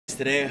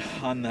Today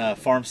on the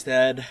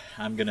Farmstead,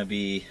 I'm going to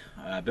be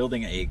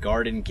building a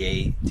garden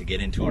gate to get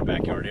into our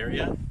backyard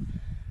area.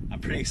 I'm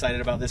pretty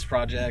excited about this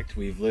project.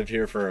 We've lived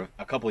here for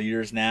a couple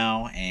years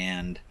now,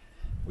 and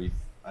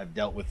I've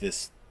dealt with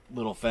this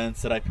little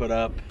fence that I put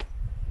up.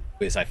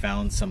 I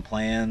found some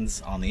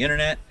plans on the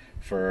internet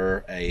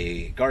for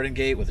a garden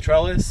gate with a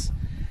trellis,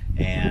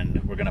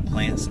 and we're going to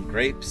plant some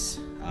grapes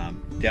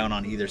down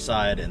on either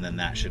side, and then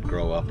that should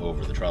grow up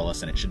over the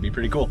trellis, and it should be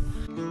pretty cool.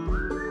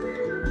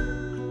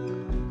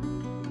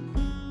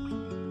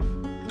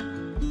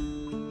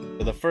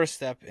 So the first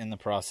step in the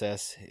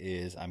process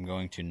is I'm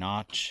going to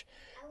notch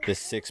this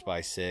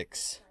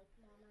 6x6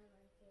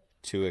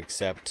 to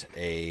accept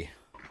a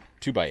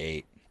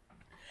 2x8.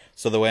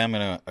 So the way I'm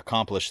going to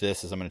accomplish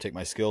this is I'm going to take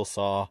my skill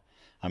saw,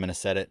 I'm going to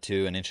set it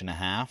to 1.5 inches,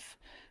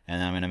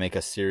 and I'm going to make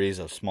a series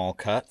of small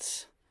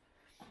cuts,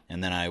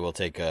 and then I will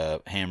take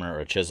a hammer or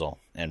a chisel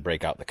and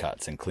break out the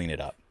cuts and clean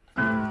it up.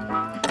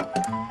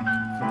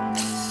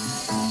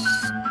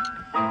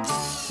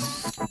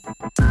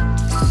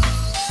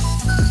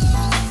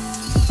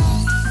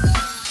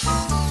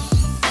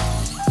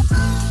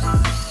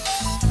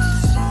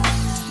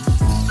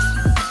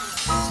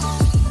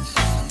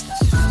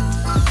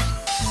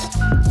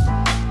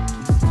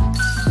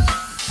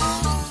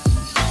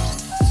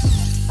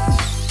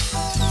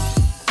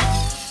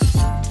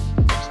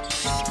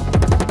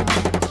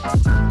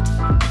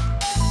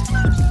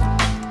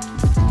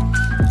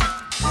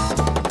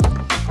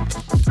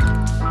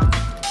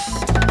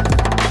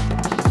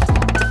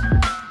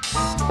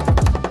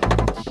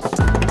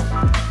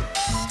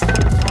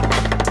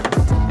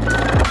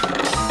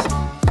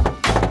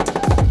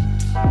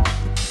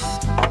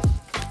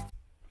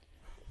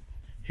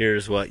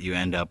 Here's what you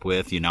end up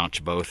with. You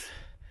notch both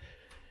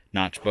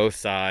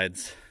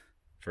sides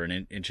for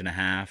 1.5 inches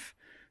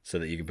so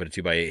that you can put a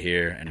 2x8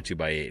 here and a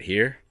 2x8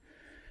 here.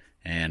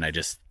 And I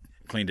just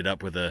cleaned it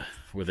up with a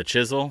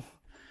chisel,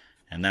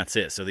 and that's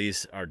it. So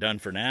these are done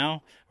for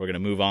now. We're going to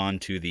move on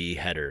to the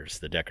headers,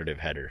 the decorative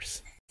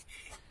headers.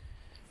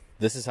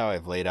 This is how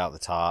I've laid out the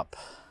top.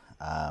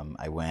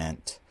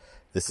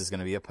 This is going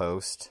to be a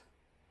post,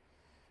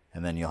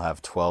 and then you'll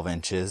have 12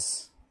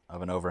 inches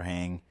of an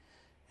overhang.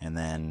 And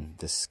then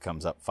this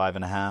comes up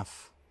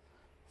 5.5,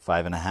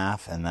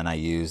 5.5, and then I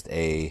used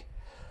a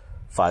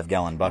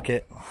 5-gallon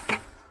bucket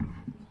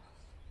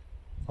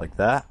like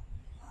that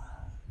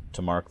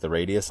to mark the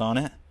radius on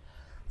it.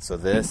 So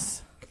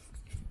this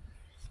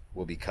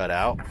will be cut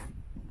out.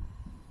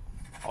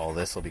 All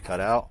this will be cut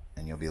out,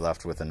 and you'll be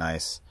left with a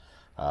nice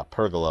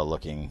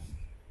pergola-looking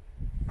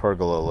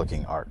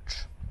arch.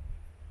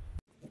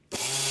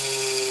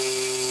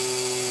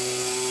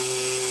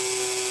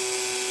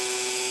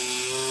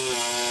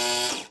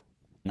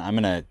 I'm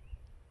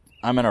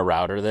gonna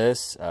router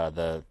this.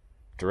 The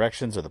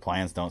directions or the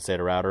plans don't say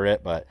to router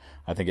it, but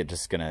I think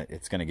it's gonna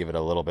give it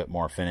a little bit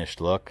more finished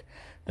look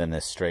than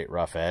this straight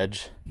rough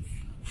edge.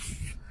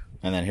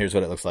 And then here's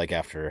what it looks like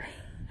after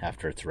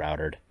it's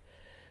routed.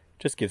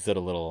 Just gives it a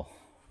little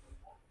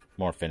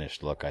more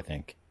finished look, I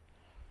think.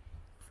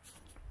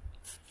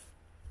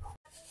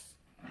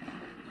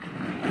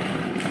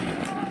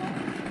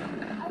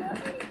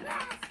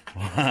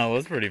 Wow, that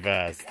was pretty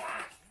fast.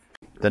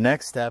 The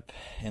next step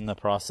in the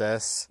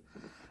process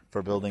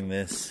for building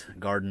this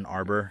garden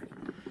arbor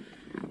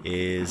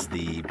is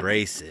the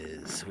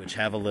braces, which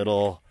have a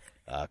little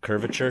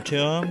curvature to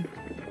them,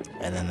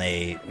 and then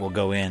they will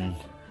go in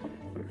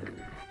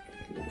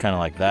kind of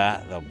like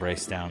that. They'll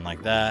brace down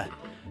like that,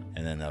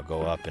 and then they'll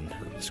go up and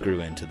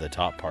screw into the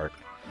top part.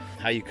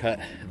 How you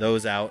cut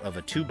those out of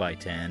a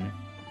 2x10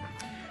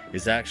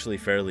 is actually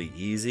fairly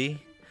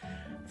easy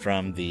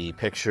from the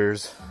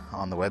pictures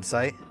on the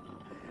website.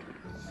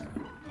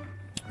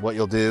 What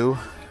you'll do,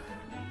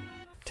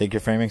 take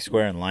your framing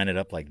square and line it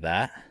up like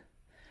that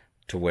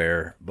to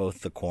where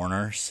both the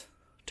corners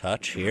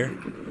touch here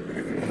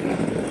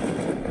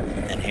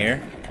and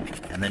here,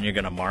 and then you're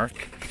going to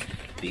mark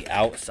the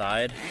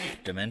outside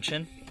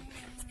dimension.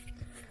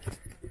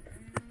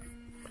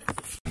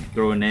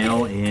 Throw a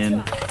nail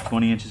in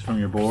 20 inches from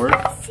your board,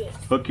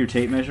 hook your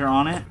tape measure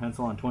on it,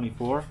 pencil on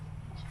 24,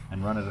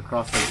 and run it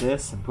across like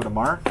this and put a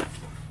mark,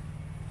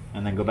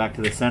 and then go back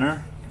to the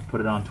center, put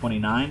it on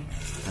 29,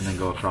 and then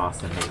go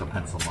across and make a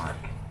pencil mark.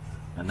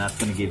 And that's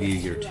going to give you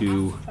your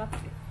 2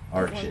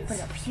 arches.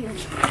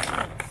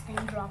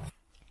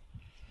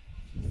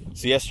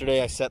 So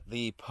yesterday I set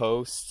the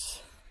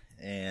posts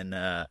in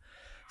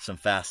some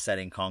fast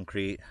setting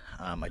concrete.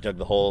 I dug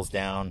the holes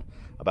down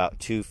about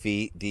 2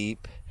 feet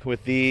deep.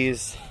 With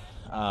these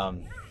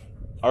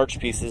arch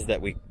pieces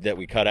that we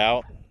cut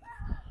out,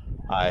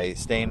 I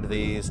stained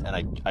these,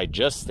 and I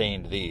just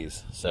stained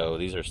these, so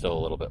these are still a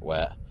little bit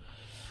wet.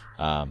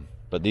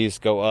 But these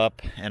go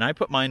up, and I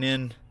put mine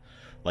in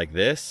like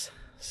this.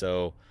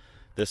 So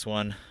this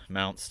one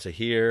mounts to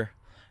here,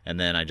 and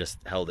then I just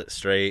held it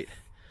straight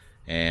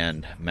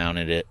and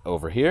mounted it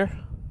over here.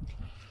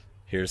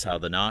 Here's how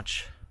the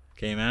notch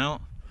came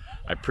out.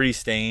 I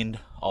pre-stained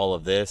all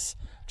of this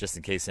just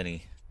in case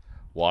any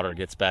water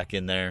gets back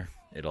in there.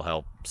 It'll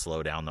help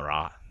slow down the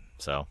rot.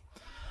 So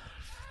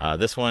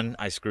This one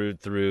I screwed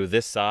through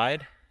this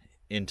side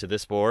into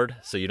this board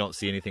so you don't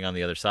see anything on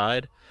the other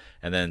side.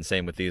 And then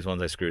same with these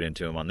ones, I screwed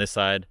into them on this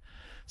side.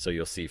 So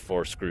you'll see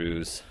 4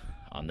 screws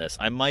on this.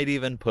 I might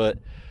even put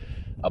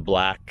a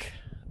black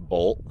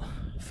bolt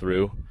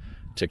through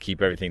to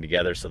keep everything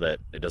together so that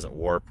it doesn't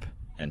warp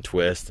and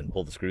twist and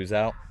pull the screws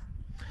out.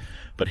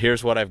 But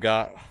here's what I've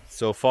got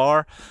so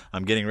far.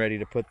 I'm getting ready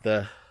to put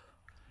the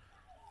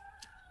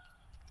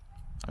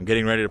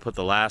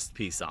last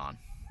piece on.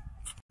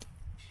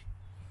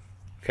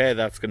 Okay,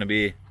 that's gonna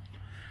be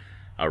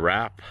a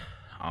wrap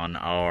on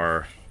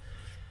our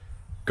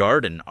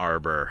garden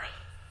arbor.